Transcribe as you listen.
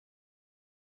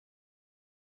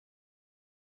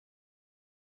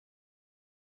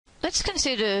Let's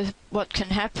consider what can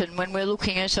happen when we're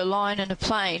looking at a line and a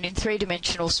plane in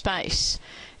three-dimensional space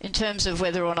in terms of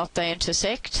whether or not they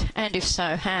intersect, and if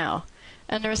so, how.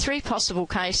 And there are three possible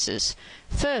cases.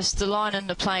 First, the line and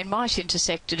the plane might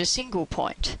intersect at a single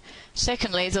point.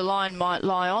 Secondly, the line might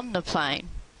lie on the plane.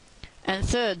 And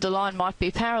third, the line might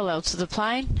be parallel to the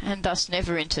plane and thus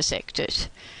never intersect it.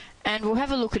 And we'll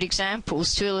have a look at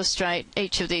examples to illustrate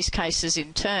each of these cases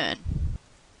in turn.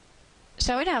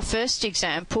 So in our first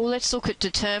example, let's look at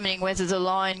determining whether the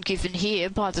line given here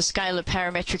by the scalar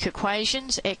parametric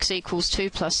equations x equals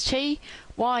 2 plus t,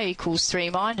 y equals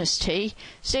 3 minus t,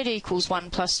 z equals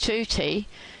 1 plus 2t,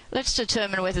 let's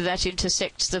determine whether that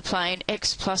intersects the plane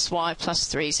x plus y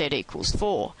plus 3z equals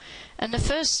 4. And the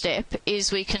first step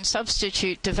is we can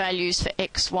substitute the values for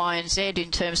x, y and z in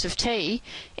terms of t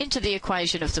into the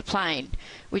equation of the plane,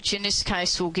 which in this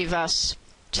case will give us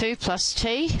 2 plus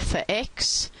t for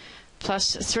x,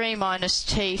 plus 3 minus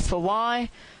t for y,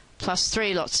 plus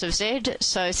 3 lots of z,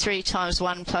 so 3 times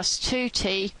 1 plus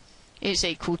 2t is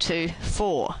equal to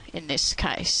 4 in this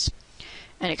case.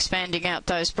 And expanding out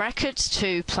those brackets,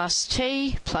 2 plus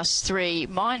t plus 3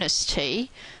 minus t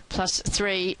plus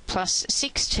 3 plus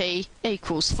 6t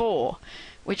equals 4,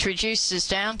 which reduces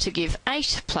down to give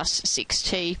 8 plus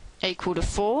 6t equal to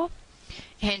 4.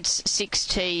 Hence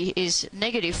 6t is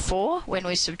negative 4 when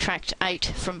we subtract 8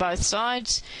 from both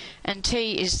sides, and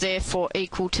t is therefore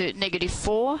equal to negative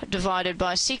 4 divided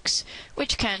by 6,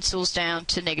 which cancels down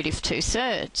to negative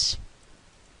 2/3.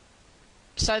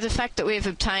 So the fact that we have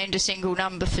obtained a single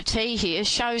number for t here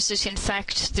shows that in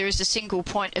fact there is a single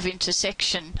point of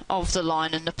intersection of the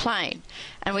line and the plane,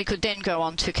 and we could then go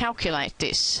on to calculate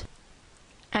this.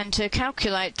 And to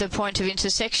calculate the point of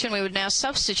intersection, we would now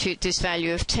substitute this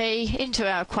value of t into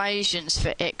our equations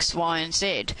for x, y and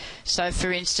z. So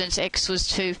for instance, x was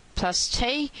 2 plus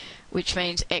t, which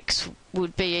means x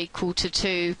would be equal to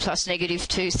 2 plus negative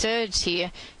 2/3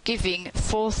 here, giving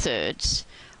 4/3.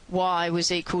 Y was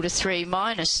equal to 3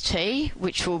 minus t,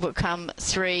 which will become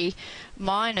 3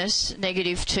 minus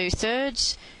negative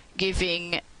 2/3,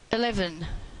 giving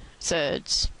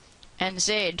 11/3. And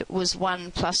z was 1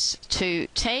 plus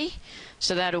 2t,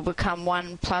 so that will become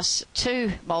 1 plus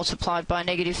 2 multiplied by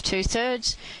negative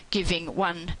 2/3, giving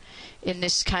 1, in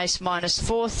this case, minus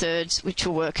 4/3, which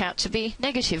will work out to be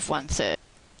negative 1/3.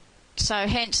 So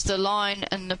hence the line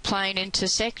and the plane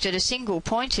intersect at a single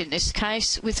point in this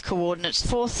case with coordinates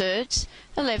 4/3,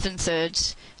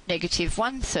 11/3, negative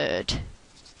 1/3.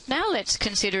 Now let's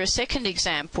consider a second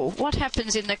example. What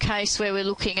happens in the case where we're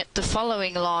looking at the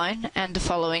following line and the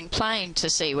following plane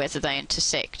to see whether they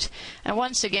intersect? And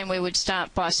once again we would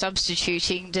start by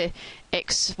substituting the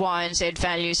x, y and z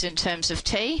values in terms of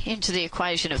t into the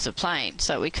equation of the plane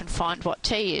so we can find what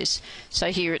t is.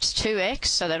 So here it's 2x,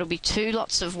 so that'll be 2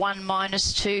 lots of 1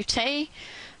 minus 2t,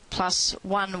 plus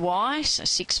 1y, so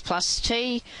 6 plus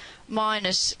t,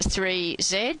 minus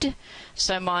 3z,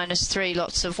 so minus 3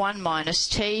 lots of 1 minus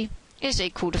t is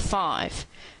equal to 5.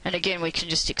 And again we can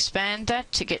just expand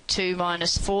that to get 2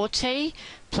 minus 4t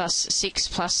plus 6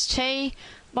 plus t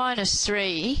minus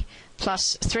 3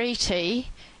 plus 3t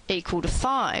equal to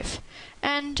 5.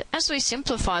 And as we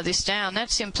simplify this down, that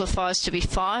simplifies to be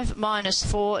 5 minus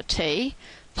 4t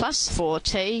plus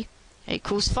 4t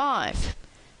equals 5.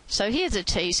 So here the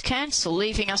t's cancel,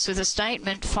 leaving us with a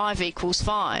statement 5 equals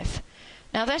 5.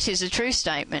 Now that is a true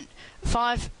statement.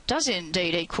 5 does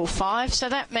indeed equal 5, so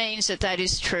that means that that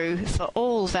is true for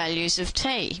all values of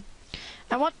t.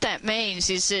 And what that means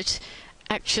is that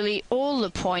actually all the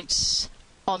points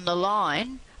on the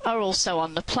line are also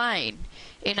on the plane.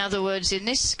 In other words, in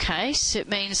this case, it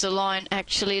means the line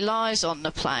actually lies on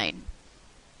the plane.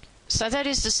 So that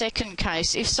is the second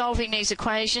case. If solving these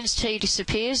equations, t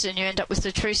disappears and you end up with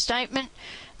the true statement,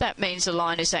 that means the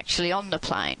line is actually on the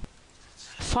plane.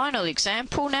 Final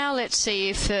example now, let's see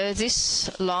if this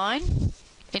line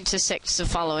intersects the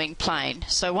following plane.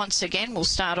 So once again we'll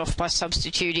start off by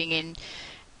substituting in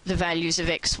the values of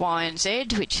x, y and z,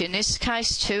 which in this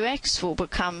case 2x will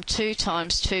become 2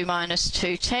 times 2 minus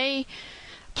 2t,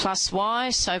 plus y,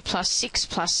 so plus 6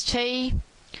 plus t,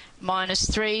 minus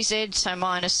 3z, so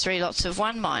minus 3 lots of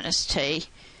 1 minus t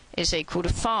is equal to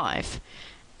 5.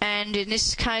 And in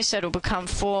this case that will become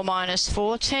 4 minus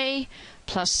 4t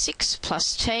plus 6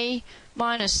 plus t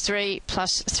minus 3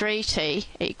 plus 3t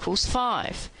equals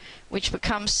 5, which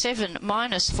becomes 7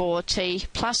 minus 4t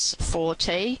plus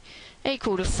 4t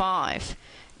equal to 5,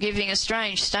 giving a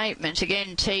strange statement.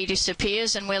 Again, t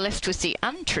disappears and we're left with the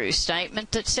untrue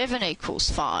statement that 7 equals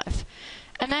 5.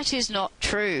 And that is not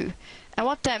true. And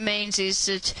what that means is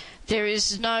that there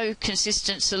is no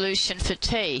consistent solution for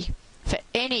t for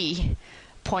any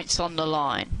points on the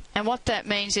line. And And what that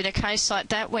means in a case like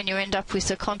that, when you end up with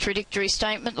a contradictory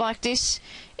statement like this,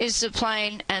 is the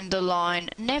plane and the line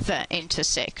never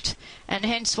intersect. And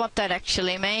hence what that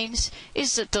actually means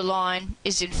is that the line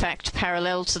is in fact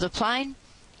parallel to the plane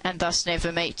and thus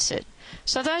never meets it.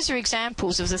 So those are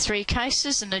examples of the three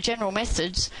cases and the general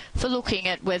methods for looking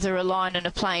at whether a line and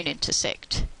a plane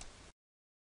intersect.